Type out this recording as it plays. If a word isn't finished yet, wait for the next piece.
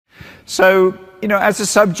So, as a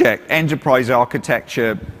subject, enterprise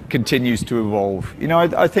architecture continues to evolve.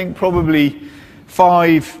 I think probably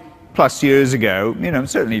 5+ years ago,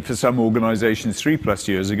 certainly for some organizations 3+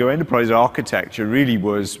 years ago, enterprise architecture really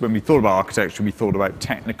was, when we thought about architecture, we thought about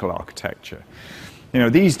technical architecture.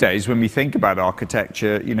 These days, when we think about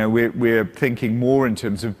architecture, we're thinking more in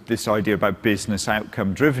terms of this idea about business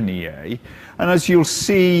outcome-driven EA. And as you'll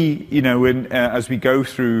see, as we go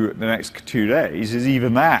through the next 2 days, is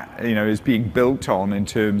even that, is being built on in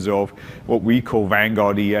terms of what we call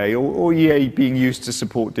Vanguard EA or EA being used to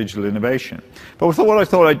support digital innovation. But what I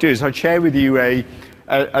thought I'd do is I'd share with you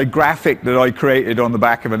a graphic that I created on the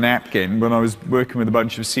back of a napkin when I was working with a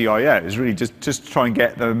bunch of CIOs, really just to try and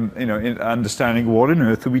get them, understanding what on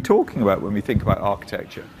earth are we talking about when we think about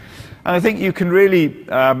architecture. And I think you can really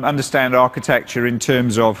understand architecture in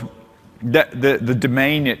terms of the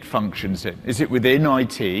domain it functions in. Is it within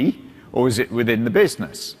IT or is it within the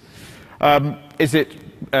business? Is it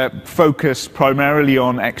focused primarily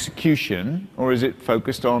on execution or is it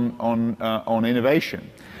focused on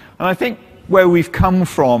innovation? And I think where we've come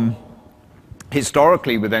from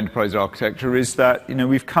historically with enterprise architecture is that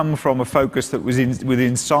we've come from a focus that was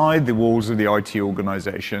inside the walls of the IT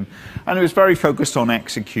organization, and it was very focused on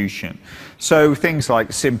execution. So things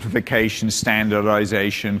like simplification,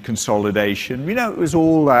 standardization, consolidation, it was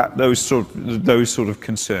all those sort of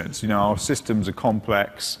concerns. Our systems are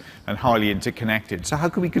complex and highly interconnected, so how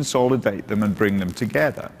can we consolidate them and bring them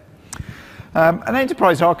together? And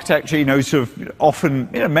enterprise architecture, sort of often,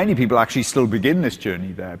 many people actually still begin this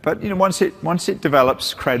journey there. But once it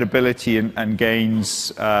develops credibility and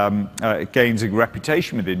gains a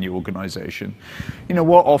reputation within the organization,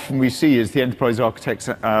 what often we see is the enterprise architects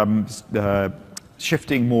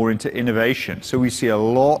shifting more into innovation. So we see a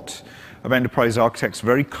lot of enterprise architects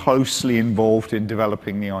very closely involved in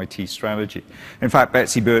developing the IT strategy. In fact,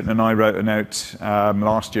 Betsy Burton and I wrote a note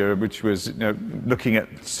last year, which was looking at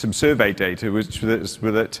some survey data, which was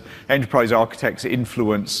that enterprise architects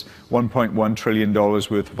influence $1.1 trillion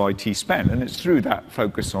worth of IT spend, and it's through that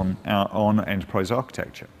focus on enterprise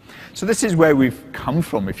architecture. So this is where we've come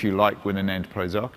from, if you like, with an enterprise architecture.